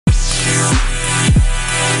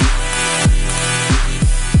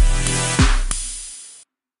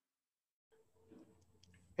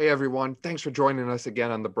Hey everyone, thanks for joining us again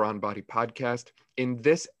on the Brawn Body Podcast. In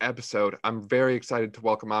this episode, I'm very excited to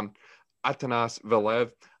welcome on Atanas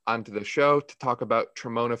Velev onto the show to talk about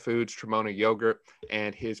Tremona Foods, Tremona Yogurt,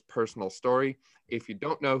 and his personal story. If you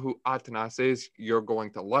don't know who Atanas is, you're going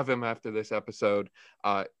to love him after this episode.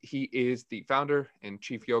 He is the founder and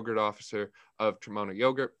chief yogurt officer of Tremona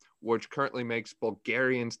Yogurt, which currently makes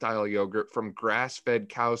Bulgarian-style yogurt from grass-fed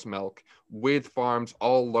cow's milk with farms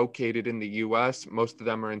all located in the U.S. Most of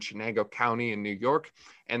them are in Chenango County in New York,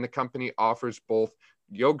 and the company offers both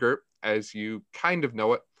yogurt, as you kind of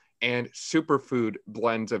know it, and superfood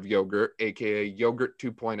blends of yogurt, aka Yogurt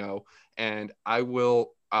 2.0. And I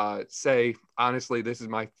will say, honestly, this is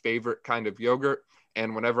my favorite kind of yogurt.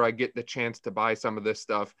 And whenever I get the chance to buy some of this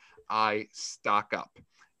stuff, I stock up.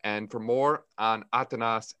 And for more on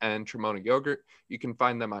Atanas and Tremona Yogurt, you can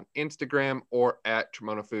find them on Instagram or at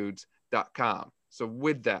tremonafoods.com. So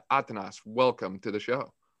with that, Atanas, welcome to the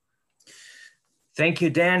show. Thank you,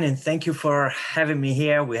 Dan, and thank you for having me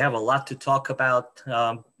here. We have a lot to talk about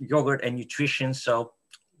yogurt and nutrition, so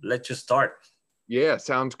let's just start. Yeah,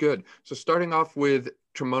 sounds good. So starting off with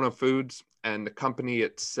Tremona Foods and the company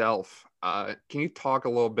itself, can you talk a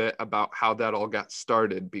little bit about how that all got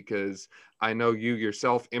started? Because I know you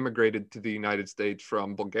yourself immigrated to the United States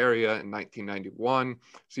from Bulgaria in 1991.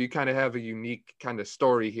 So you kind of have a unique kind of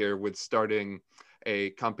story here with starting a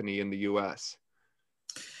company in the US.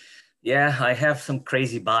 Yeah, I have some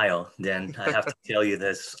crazy bio, then I have to tell you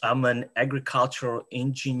this. I'm an agricultural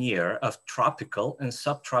engineer of tropical and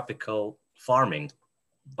subtropical farming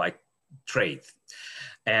by trade.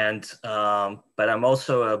 And but I'm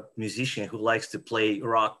also a musician who likes to play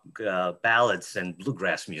rock ballads and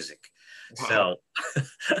bluegrass music. Wow. So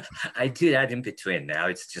I do that in between now.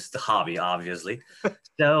 It's just a hobby, obviously.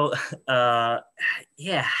 So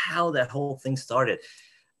yeah, how that whole thing started.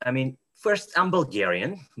 I mean, first, I'm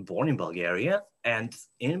Bulgarian, born in Bulgaria. And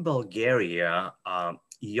in Bulgaria,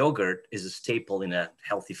 yogurt is a staple in a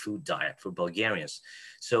healthy food diet for Bulgarians.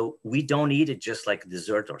 So we don't eat it just like a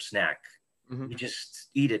dessert or snack. Mm-hmm. We just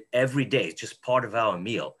eat it every day. It's just part of our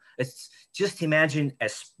meal. It's just imagine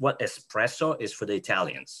what espresso is for the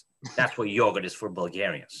Italians. That's what yogurt is for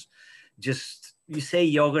Bulgarians. Just you say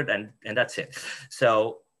yogurt and that's it.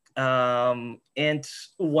 So and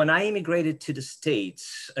when I immigrated to the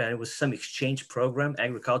States, it was some exchange program,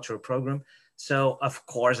 agricultural program. So of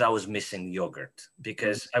course I was missing yogurt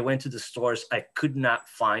because I went to the stores. I could not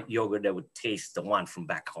find yogurt that would taste the one from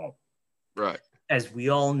back home. Right. As we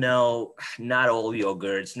all know, not all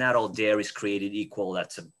yogurts, not all dairy is created equal.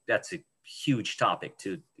 That's a huge topic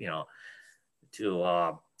to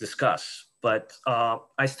discuss. But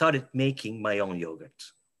I started making my own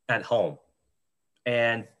yogurt at home,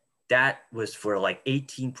 and that was for like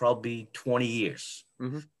 18, probably 20 years.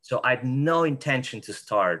 Mm-hmm. So I had no intention to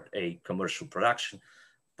start a commercial production,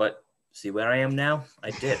 but see where I am now?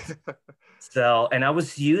 I did. So, and I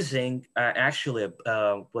was using actually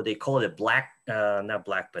what they call it not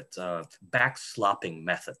black, but back slopping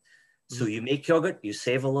method. Mm-hmm. So you make yogurt, you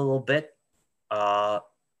save a little bit,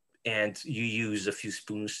 and you use a few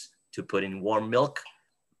spoons to put in warm milk,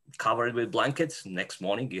 cover it with blankets. Next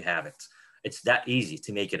morning you have it. It's that easy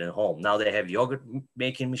to make it at home. Now they have yogurt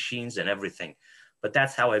making machines and everything, but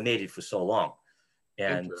that's how I made it for so long.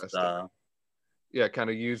 And yeah, kind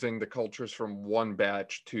of using the cultures from one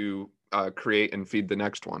batch to create and feed the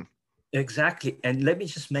next one. Exactly. And let me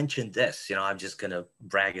just mention this, I'm just going to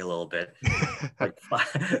brag a little bit. Like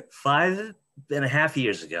 5.5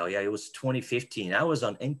 years ago, yeah, it was 2015. I was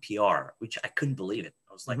on NPR, which I couldn't believe it.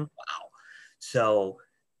 I was like, wow. So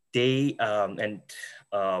they, the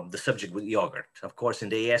subject with yogurt, of course,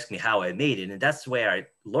 and they asked me how I made it. And that's where I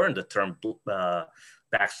learned the term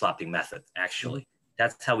backslopping method, actually. Mm-hmm.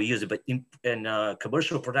 That's how we use it. But in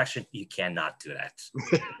commercial production, you cannot do that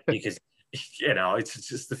because, it's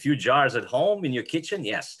just a few jars at home in your kitchen.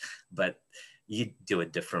 Yes, but you do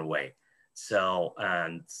it different way. So,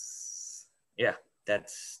 and yeah,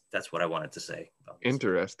 that's what I wanted to say.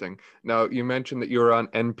 Interesting. Now, you mentioned that you were on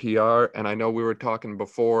NPR, and I know we were talking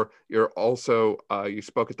before, you're also, you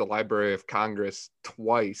spoke at the Library of Congress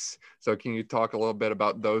twice. So can you talk a little bit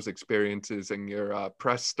about those experiences and your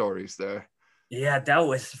press stories there? Yeah, that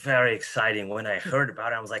was very exciting. When I heard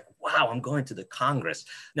about it, I was like, wow, I'm going to the Congress.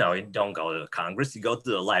 No, you don't go to the Congress, you go to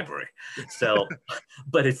the library. So,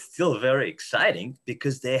 but it's still very exciting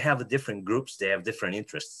because they have different groups, they have different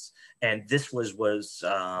interests. And this was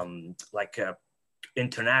like a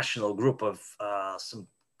international group of some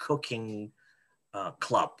cooking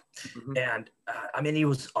club. Mm-hmm. And I mean, it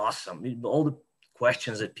was awesome. All the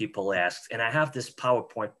questions that people asked. And I have this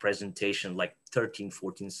PowerPoint presentation, like 13,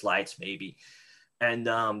 14 slides maybe.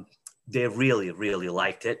 And they really, really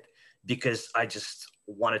liked it because I just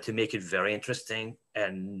wanted to make it very interesting.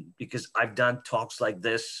 And because I've done talks like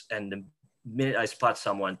this, and the minute I spot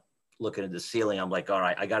someone looking at the ceiling, I'm like, all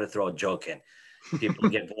right, I got to throw a joke in. People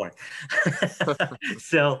get bored.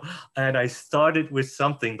 So, and I started with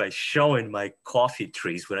something by showing my coffee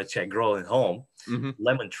trees, which I grow at home. Mm-hmm.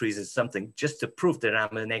 Lemon trees is something just to prove that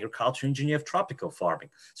I'm an agriculture engineer of tropical farming.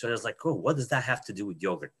 So I was like, oh, what does that have to do with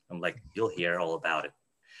yogurt? I'm like, you'll hear all about it.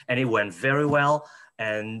 And it went very well.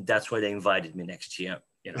 And that's why they invited me next year,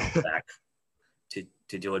 back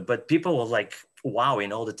to do it. But people were like,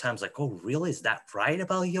 wowing all the times, like, oh, really? Is that right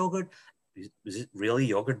about yogurt? Is it really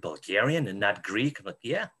yogurt Bulgarian and not Greek? I'm like,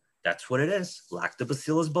 yeah, that's what it is.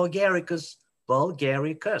 Lactobacillus bulgaricus.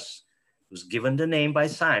 It was given the name by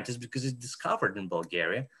scientists because it's discovered in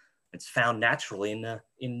Bulgaria. It's found naturally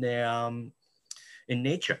in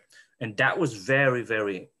nature. And that was very,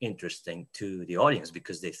 very interesting to the audience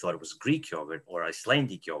because they thought it was Greek yogurt or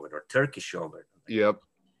Icelandic yogurt or Turkish yogurt. Yep.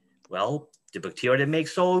 Well, the bacteria that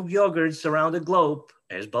makes all yogurts around the globe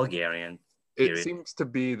is Bulgarian. It seems to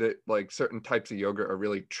be that like certain types of yogurt are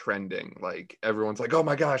really trending. Like everyone's like, oh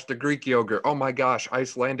my gosh, the Greek yogurt. Oh my gosh,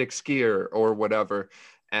 Icelandic skyr or whatever.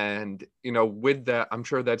 And, with that, I'm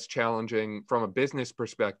sure that's challenging from a business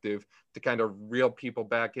perspective to kind of reel people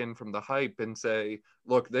back in from the hype and say,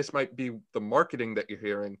 look, this might be the marketing that you're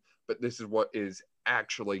hearing, but this is what is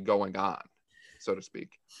actually going on, so to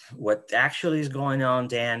speak. What actually is going on,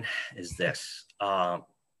 Dan, is this.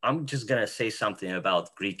 I'm just going to say something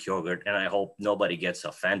about Greek yogurt, and I hope nobody gets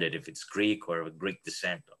offended if it's Greek or of Greek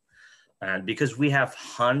descent. And because we have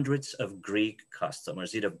hundreds of Greek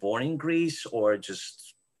customers, either born in Greece or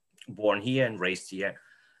just born here and raised here.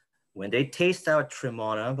 When they taste our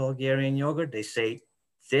Tremona Bulgarian yogurt, they say,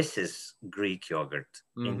 this is Greek yogurt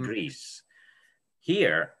in Greece.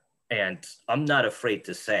 Here, and I'm not afraid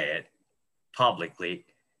to say it publicly,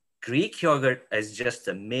 Greek yogurt is just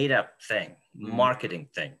a made-up thing, marketing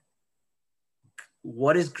thing.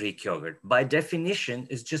 What is Greek yogurt? By definition,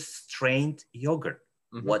 it's just strained yogurt.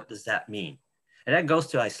 What does that mean? And that goes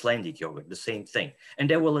to Icelandic yogurt, the same thing. And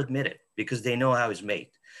they will admit it because they know how it's made.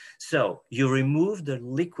 So you remove the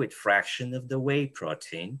liquid fraction of the whey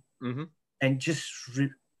protein and just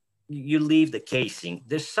you leave the casing.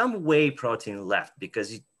 There's some whey protein left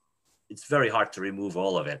because it's very hard to remove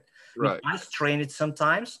all of it. Right. I strain it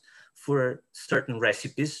sometimes for certain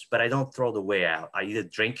recipes, but I don't throw the whey out. I either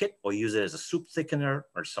drink it or use it as a soup thickener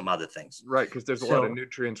or some other things. Right, because there's a lot of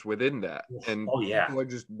nutrients within that. And people are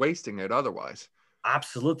just wasting it otherwise.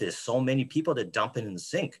 Absolutely. There's so many people that dump it in the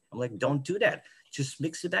sink. I'm like, don't do that. Just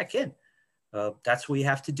mix it back in. That's what you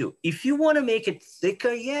have to do. If you want to make it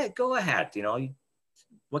thicker, yeah, go ahead.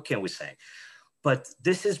 What can we say? But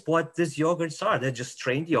this is what these yogurts are. They're just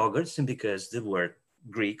strained yogurts, and because the word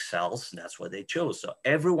Greek sells, that's what they chose. So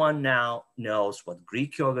everyone now knows what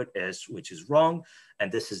Greek yogurt is, which is wrong,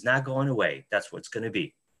 and this is not going away. That's what it's going to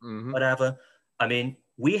be. Whatever. I mean,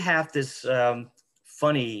 we have this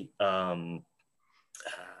funny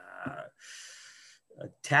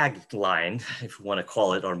tagline, if you want to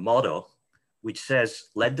call it, or motto, which says,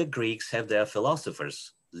 let the Greeks have their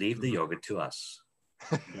philosophers, leave the yogurt to us,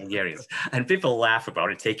 Bulgarians. And people laugh about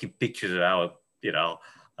it, taking pictures of our,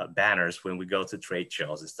 banners when we go to trade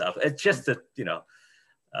shows and stuff. It's just that,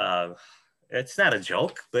 it's not a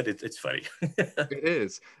joke, but it's funny. It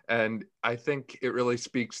is. And I think it really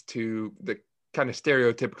speaks to the kind of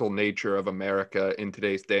stereotypical nature of America in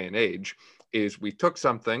today's day and age is we took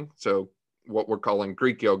something, so what we're calling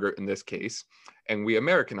Greek yogurt in this case, and we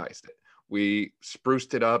Americanized it. We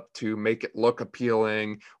spruced it up to make it look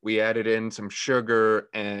appealing. We added in some sugar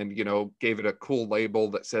and, gave it a cool label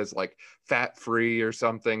that says like fat-free or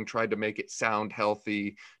something, tried to make it sound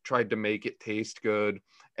healthy, tried to make it taste good.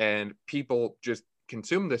 And people just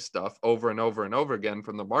consume this stuff over and over and over again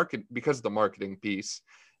from the market because of the marketing piece.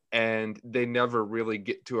 And they never really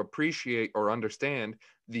get to appreciate or understand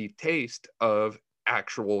the taste of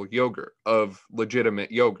actual yogurt, of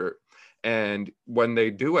legitimate yogurt. And when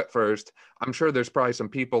they do at first, I'm sure there's probably some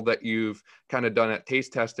people that you've kind of done at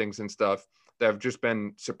taste testings and stuff that have just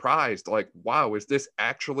been surprised, like, wow, is this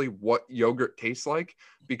actually what yogurt tastes like?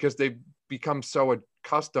 Because they've become so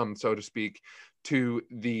accustomed, so to speak, to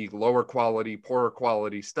the lower quality, poorer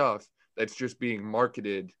quality stuff that's just being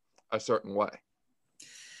marketed a certain way.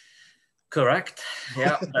 Correct.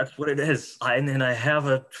 Yeah, that's what it is. And I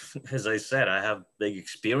have as I said, I have big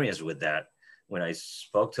experience with that. When I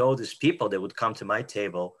spoke to all these people that would come to my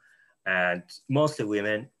table, and mostly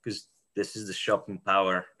women, because this is the shopping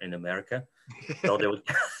power in America. So they would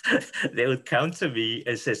they would come to me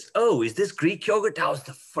and says, "Oh, is this Greek yogurt?" That was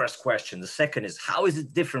the first question. The second is, "How is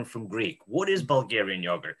it different from Greek? What is Bulgarian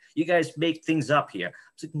yogurt? You guys make things up here." I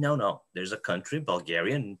was like, "No. There's a country,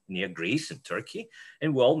 Bulgaria, near Greece and Turkey,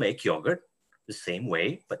 and we all make yogurt the same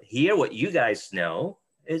way. But here, what you guys know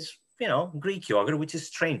is, Greek yogurt, which is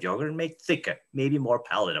strained yogurt, and made thicker, maybe more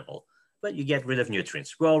palatable, but you get rid of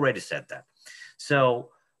nutrients." We already said that.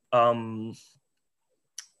 So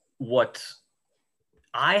what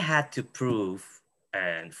I had to prove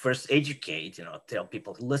and first educate, tell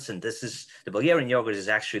people, listen, the Bulgarian yogurt is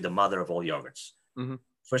actually the mother of all yogurts. Mm-hmm.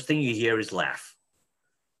 First thing you hear is laugh,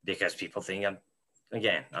 because people think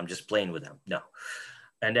I'm just playing with them. No.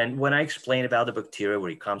 And then when I explain about the bacteria,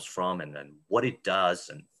 where it comes from, and then what it does,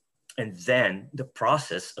 and then the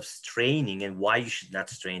process of straining and why you should not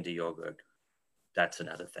strain the yogurt, that's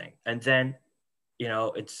another thing. And then,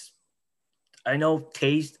 I know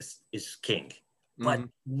taste is king, but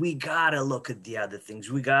we gotta look at the other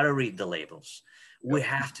things. We gotta read the labels. Yep. We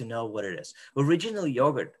have to know what it is. Original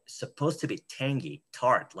yogurt is supposed to be tangy,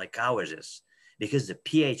 tart, like ours is, because the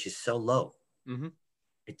pH is so low. Mm-hmm.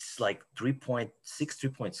 It's like 3.6,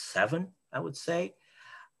 3.7, I would say.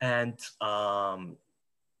 And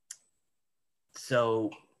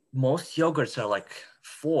so most yogurts are like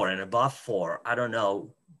 4 and above 4. I don't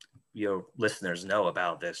know, your listeners know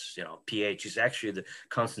about this. pH is actually the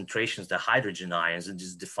concentrations, the hydrogen ions, and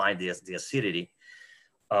just define the acidity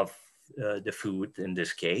of the food in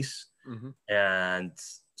this case. Mm-hmm. And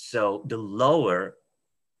so the lower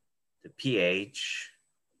the pH,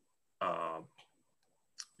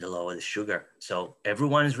 the lower the sugar. So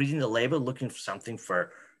everyone is reading the label looking for something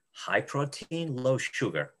for high protein, low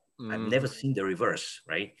sugar. Mm-hmm. I've never seen the reverse,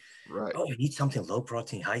 right? Right. Oh, I need something low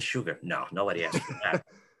protein, high sugar. No, nobody asked for that.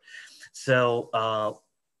 So,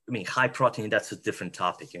 high protein, that's a different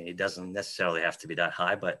topic. It doesn't necessarily have to be that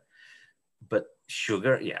high, but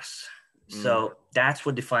sugar, yes. So that's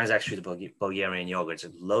what defines actually the Bulgarian yogurt.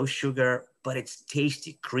 It's low sugar, but it's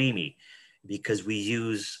tasty, creamy, because we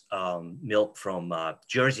use milk from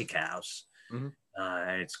Jersey cows. Mm-hmm.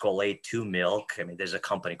 And it's called A2 milk. There's a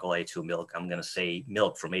company called A2 milk. I'm going to say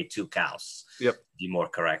milk from A2 cows. Yep. To be more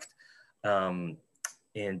correct.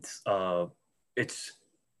 It's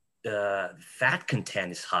fat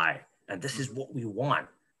content is high, and this is what we want.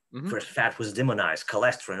 Mm-hmm. First, fat was demonized,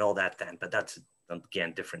 cholesterol and all that then, but that's,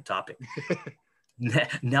 again, different topic.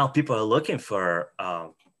 Now people are looking for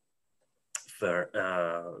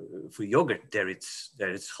yogurt. There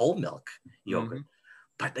it's whole milk yogurt. Mm-hmm.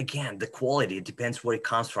 But again, the quality, it depends where it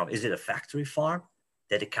comes from. Is it a factory farm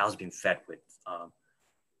that the cow's been fed with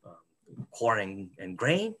corn and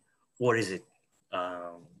grain, or is it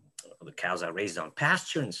the cows are raised on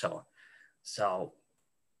pasture and so on? So,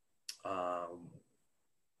 I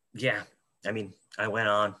went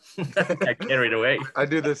on. I carried away. I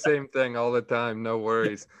do the same thing all the time. No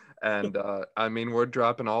worries. And we're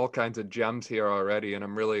dropping all kinds of gems here already, and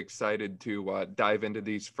I'm really excited to dive into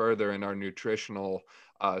these further in our nutritional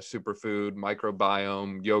superfood,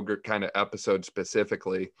 microbiome, yogurt kind of episode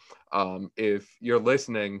specifically. If you're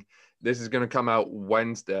listening, this is going to come out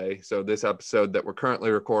Wednesday. So this episode that we're currently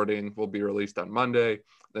recording will be released on Monday.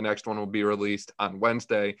 The next one will be released on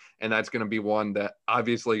Wednesday. And that's going to be one that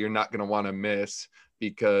obviously you're not going to want to miss,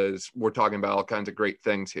 because we're talking about all kinds of great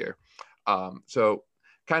things here. So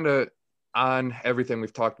kind of on everything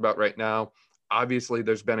we've talked about right now, obviously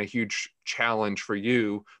there's been a huge challenge for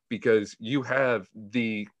you, because you have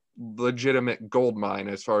the legitimate gold mine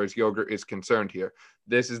as far as yogurt is concerned here.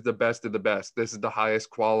 This is the best of the best. This is the highest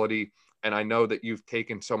quality. And I know that you've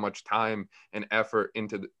taken so much time and effort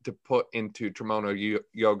to put into Tremono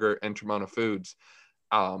yogurt and Tremono foods.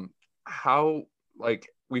 How,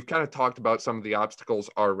 we've kind of talked about some of the obstacles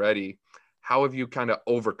already. How have you kind of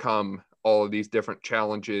overcome all of these different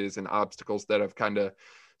challenges and obstacles that have kind of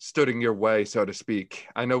stood in your way, so to speak?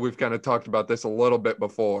 I know we've kind of talked about this a little bit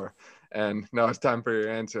before, and now it's time for your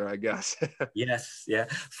answer, I guess. Yes. Yeah.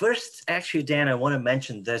 First, actually, Dan, I want to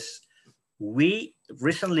mention this. We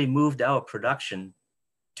recently moved our production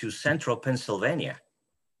to central Pennsylvania,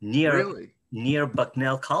 near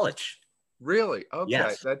Bucknell College. Really? Okay.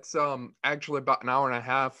 Yes. That's actually about an hour and a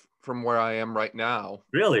half from where I am right now.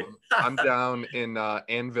 Really? I'm down in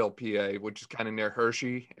Annville, PA, which is kind of near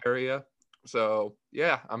Hershey area. So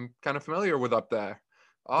yeah, I'm kind of familiar with up there.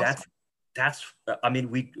 Awesome.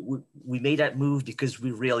 We made that move because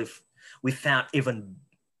we found even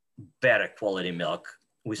better quality milk.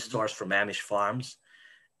 We source from Amish farms,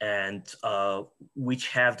 and which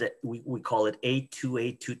have we call it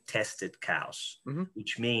A2 tested cows,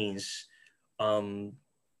 which means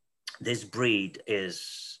this breed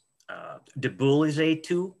is, the bull is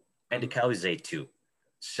A2 and the cow is A2.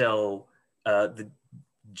 So the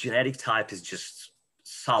genetic type is just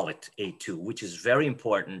solid A2, which is very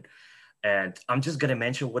important. And I'm just going to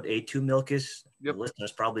mention what A2 milk is. Yep. The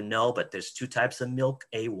listeners probably know, but there's two types of milk,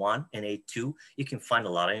 A1 and A2. You can find a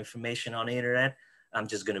lot of information on the internet. I'm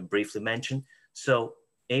just going to briefly mention. So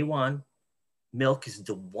A1 milk is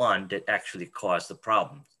the one that actually caused the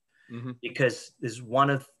problem, because there's one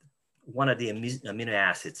of the amino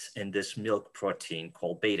acids in this milk protein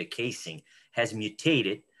called beta casein has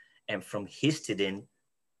mutated, and from histidine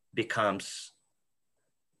becomes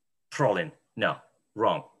proline. No,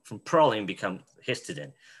 wrong. From proline becomes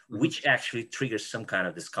histidine, which actually triggers some kind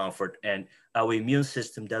of discomfort, and our immune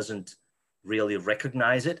system doesn't really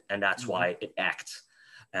recognize it, and that's why it acts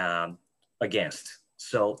against.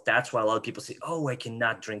 So that's why a lot of people say, oh, I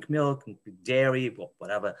cannot drink milk, dairy,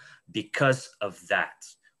 whatever, because of that.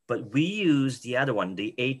 But we use the other one,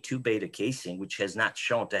 the A2 beta casein, which has not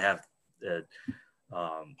shown to have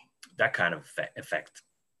that kind of effect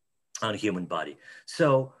on the human body.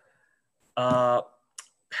 So to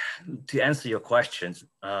answer your questions,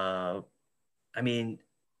 I mean,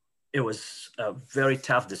 it was a very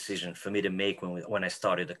tough decision for me to make when I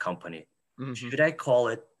started the company. Should I call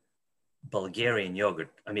it Bulgarian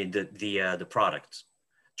yogurt? I mean, the product.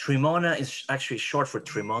 Trimona is actually short for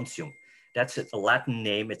Trimontium. That's a Latin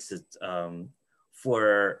name. It's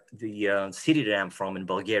for the city that I'm from in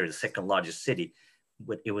Bulgaria, the second largest city.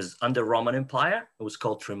 But it was under Roman Empire. It was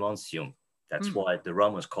called Trimontium. That's why the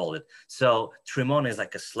Romans called it. So Trimona is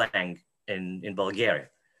like a slang in Bulgaria.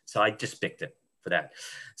 So I just picked it for that.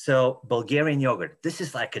 So Bulgarian yogurt. This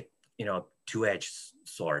is like a two-edged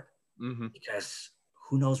sword, because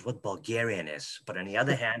who knows what Bulgarian is? But on the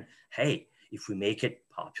other hand, hey, if we make it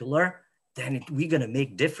popular, then we're going to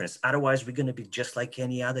make difference. Otherwise, we're going to be just like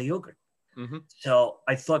any other yogurt. So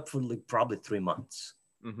I thought for like probably 3 months.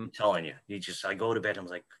 I'm telling you, I go to bed, I'm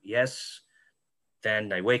like, yes.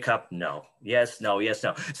 Then I wake up, no, yes, no, yes,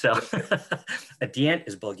 no. So at the end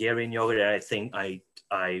is Bulgarian yogurt, and I think I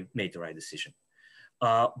made the right decision.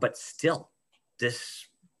 But still,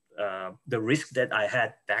 the risk that I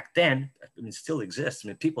had back then, still exists. I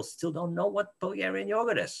mean, people still don't know what Bulgarian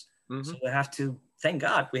yogurt is. So we have to, thank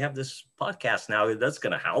God, we have this podcast now. That's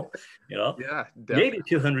going to help, Yeah, definitely. Maybe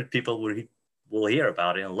 200 people will hear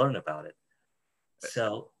about it and learn about it.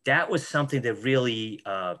 So that was something that really,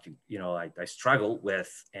 I struggled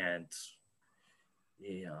with, and,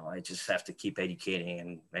 I just have to keep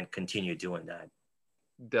educating and continue doing that.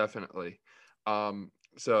 Definitely.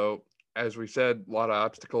 So as we said, a lot of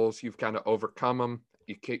obstacles, you've kind of overcome them.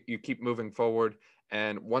 You keep moving forward.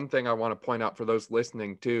 And one thing I want to point out for those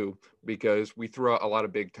listening too, because we threw out a lot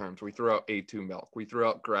of big terms. We threw out A2 milk. We threw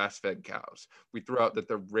out grass-fed cows. We threw out that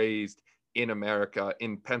they're raised in America,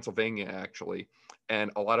 in Pennsylvania, actually. And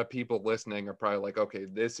a lot of people listening are probably like, okay,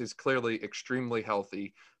 this is clearly extremely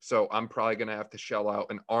healthy. So I'm probably going to have to shell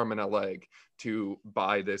out an arm and a leg to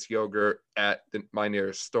buy this yogurt at my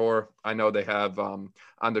nearest store. I know they have on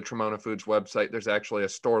the Tremona Foods website, there's actually a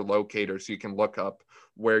store locator, so you can look up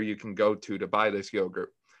where you can go to buy this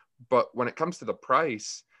yogurt. But when it comes to the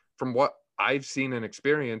price, from what I've seen and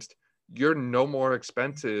experienced, you're no more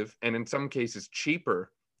expensive, and in some cases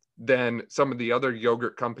cheaper, than some of the other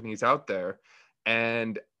yogurt companies out there.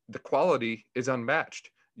 And the quality is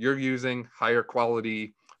unmatched. You're using higher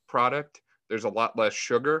quality product. There's a lot less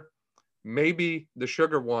sugar. Maybe the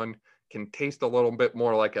sugar one can taste a little bit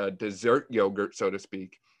more like a dessert yogurt, so to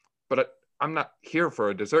speak. But I'm not here for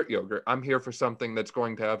a dessert yogurt. I'm here for something that's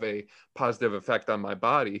going to have a positive effect on my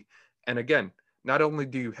body. And again, not only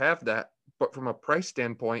do you have that, but from a price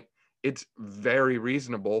standpoint, it's very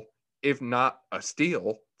reasonable, if not a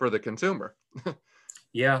steal for the consumer.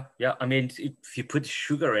 Yeah. I mean, if you put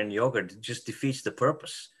sugar in yogurt, it just defeats the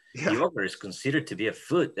purpose. Yeah. Yogurt is considered to be a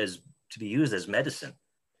food, to be used as medicine.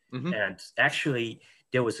 And actually,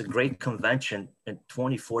 there was a great convention in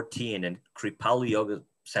 2014 in Kripalu Yoga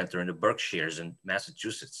Center in the Berkshires in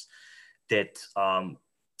Massachusetts that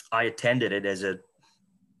I attended it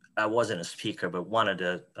I wasn't a speaker, but one of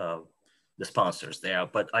the sponsors there.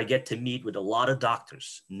 But I get to meet with a lot of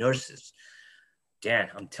doctors, nurses. Dan,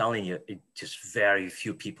 I'm telling you, just very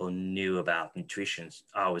few people knew about nutrition.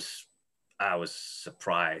 I was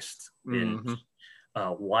surprised. And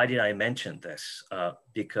why did I mention this?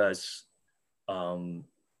 Because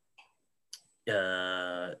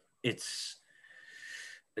it's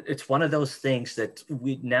one of those things that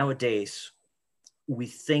nowadays we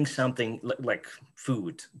think something like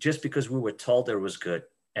food, just because we were told it was good,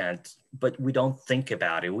 But we don't think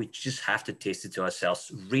about it. We just have to taste it to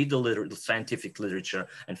ourselves, read the scientific literature,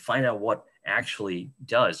 and find out what actually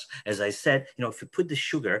does. As I said, if you put the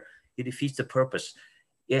sugar, it defeats the purpose.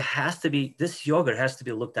 It has to be, this yogurt has to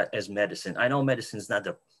be looked at as medicine. I know medicine is not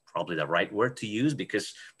probably the right word to use,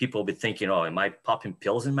 because people will be thinking, oh, am I popping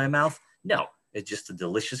pills in my mouth? No, it's just a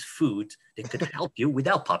delicious food that could help you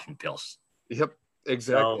without popping pills. Yep,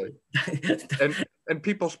 exactly. So, and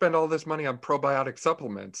people spend all this money on probiotic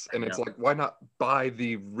supplements, and it's like, why not buy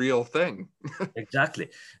the real thing? Exactly.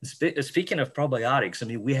 Speaking of probiotics, I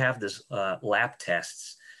mean, we have this lab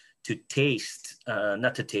tests to taste,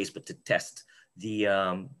 not to taste, but to test the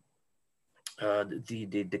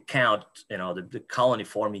count, the colony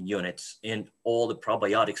forming units in all the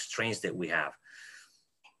probiotic strains that we have.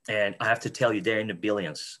 And I have to tell you, they're in the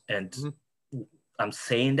billions. And I'm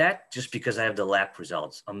saying that just because I have the lab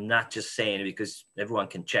results. I'm not just saying it because everyone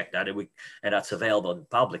can check that, and that's available to the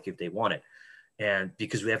public if they want it. And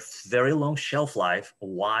because we have very long shelf life.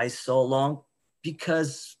 Why so long?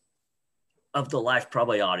 Because of the live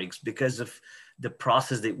probiotics, because of the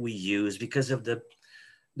process that we use, because of the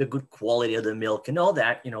good quality of the milk and all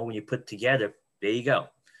that, when you put together, there you go.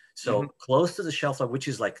 So close to the shelf life, which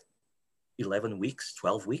is like 11 weeks,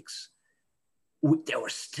 12 weeks, they were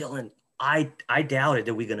still in, I doubted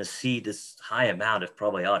that we're going to see this high amount of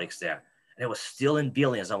probiotics there. And it was still in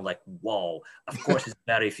billions. I'm like, whoa, of course it's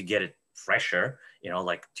better if you get it fresher,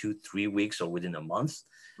 like 2-3 weeks or within a month.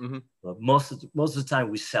 But most of the time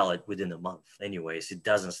we sell it within a month anyways. It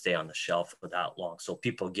doesn't stay on the shelf for that long. So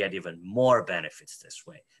people get even more benefits this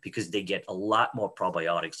way because they get a lot more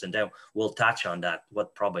probiotics. And then we'll touch on that,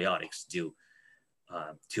 what probiotics do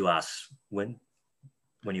to us when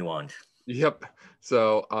you want. Yep.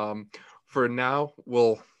 So for now,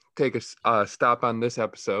 we'll take a stop on this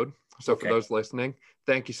episode. So for those listening,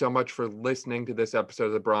 thank you so much for listening to this episode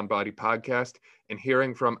of the Brawn Body Podcast and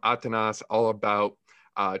hearing from Atanas all about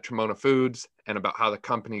Tremona Foods and about how the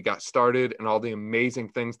company got started and all the amazing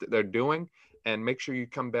things that they're doing. And make sure you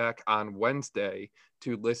come back on Wednesday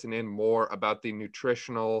to listen in more about the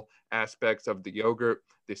nutritional aspects of the yogurt,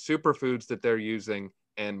 the superfoods that they're using,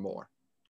 and more.